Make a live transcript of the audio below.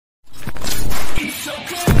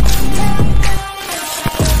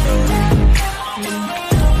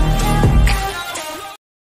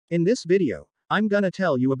In this video, I'm gonna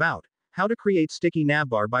tell you about how to create Sticky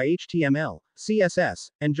Navbar by HTML,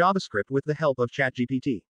 CSS, and JavaScript with the help of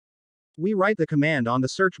ChatGPT. We write the command on the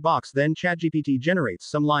search box, then ChatGPT generates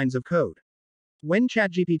some lines of code. When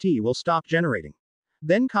ChatGPT will stop generating,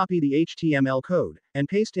 then copy the HTML code and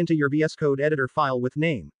paste into your VS Code editor file with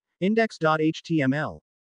name index.html.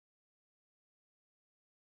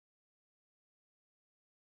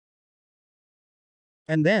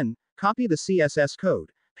 And then, copy the CSS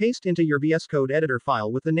code, paste into your VS Code editor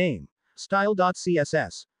file with the name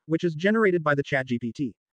style.css, which is generated by the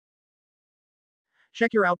ChatGPT.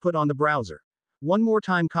 Check your output on the browser. One more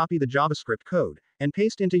time, copy the JavaScript code and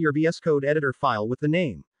paste into your VS Code editor file with the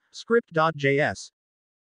name script.js.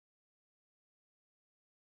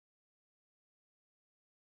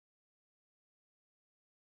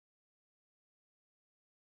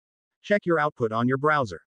 Check your output on your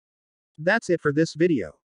browser. That's it for this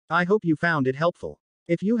video. I hope you found it helpful.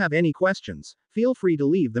 If you have any questions, feel free to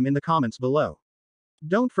leave them in the comments below.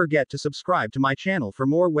 Don't forget to subscribe to my channel for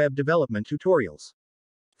more web development tutorials.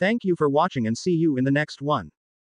 Thank you for watching and see you in the next one.